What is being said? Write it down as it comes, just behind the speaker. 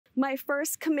My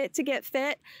first commit to get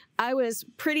fit, I was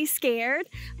pretty scared.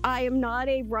 I am not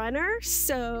a runner,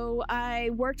 so I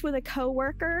worked with a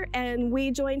coworker and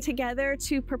we joined together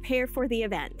to prepare for the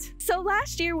event. So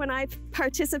last year when I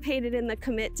participated in the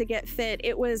commit to get fit,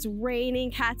 it was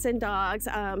raining cats and dogs.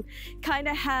 Kind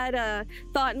of had a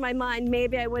thought in my mind,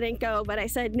 maybe I wouldn't go, but I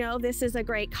said, no, this is a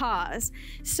great cause.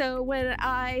 So when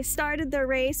I started the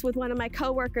race with one of my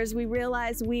coworkers, we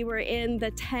realized we were in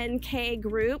the 10K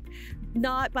group,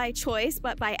 not by choice,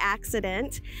 but by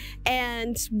accident.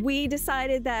 And we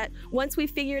decided that once we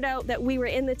figured out that we were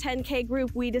in the 10K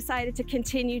group, we decided to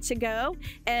continue to go.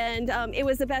 And it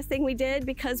was the best thing we did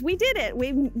because we did it.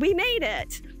 We made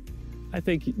it. I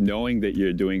think knowing that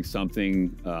you're doing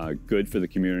something good for the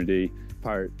community,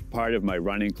 part of my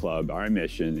running club, our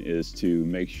mission is to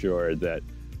make sure that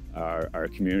our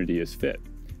community is fit.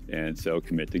 And so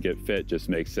Commit to Get Fit just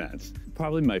makes sense.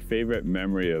 Probably my favorite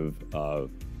memory of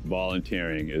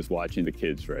volunteering is watching the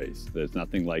kids race. There's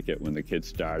nothing like it when the kids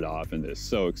start off and they're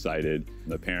so excited.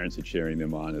 The parents are cheering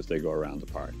them on as they go around the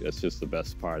park. That's just the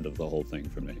best part of the whole thing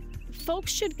for me.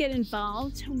 Folks should get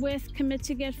involved with Commit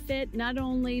to Get Fit, not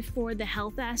only for the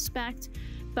health aspect,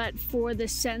 but for the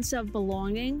sense of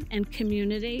belonging and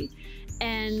community,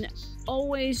 and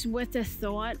always with the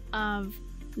thought of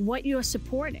what you're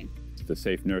supporting. The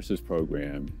Safe Nurses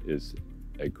program is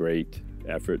a great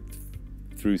effort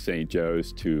through St.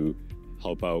 Joe's to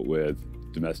help out with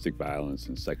domestic violence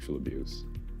and sexual abuse.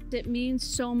 It means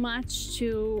so much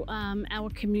to our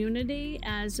community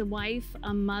as a wife,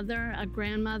 a mother, a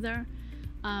grandmother,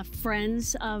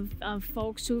 friends of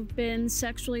folks who've been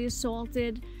sexually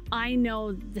assaulted. I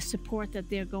know the support that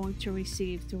they're going to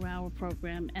receive through our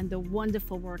program and the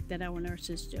wonderful work that our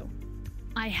nurses do.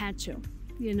 I had to.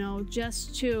 You know,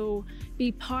 just to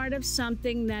be part of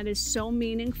something that is so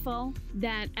meaningful,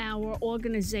 that our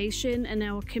organization and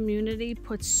our community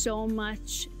puts so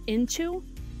much into.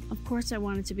 Of course, I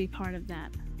wanted to be part of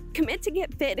that. Commit to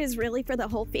Get Fit is really for the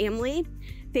whole family.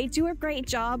 They do a great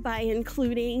job by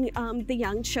including the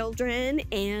young children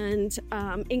and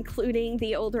including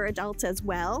the older adults as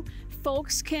well.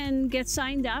 Folks can get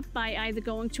signed up by either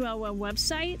going to our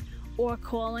website or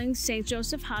calling St.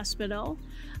 Joseph Hospital.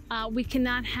 We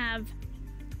cannot have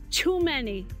too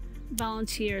many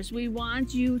volunteers. We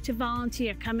want you to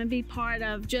volunteer. Come and be part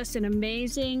of just an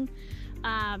amazing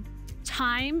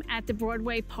time at the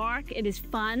Broadway Park. It is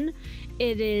fun,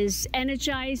 it is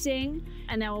energizing,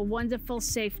 and our wonderful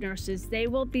Safe Nurses, they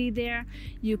will be there.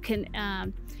 You can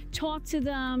talk to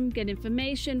them, get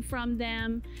information from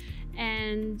them,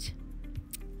 and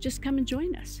just come and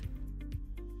join us.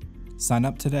 Sign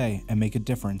up today and make a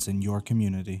difference in your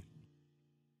community.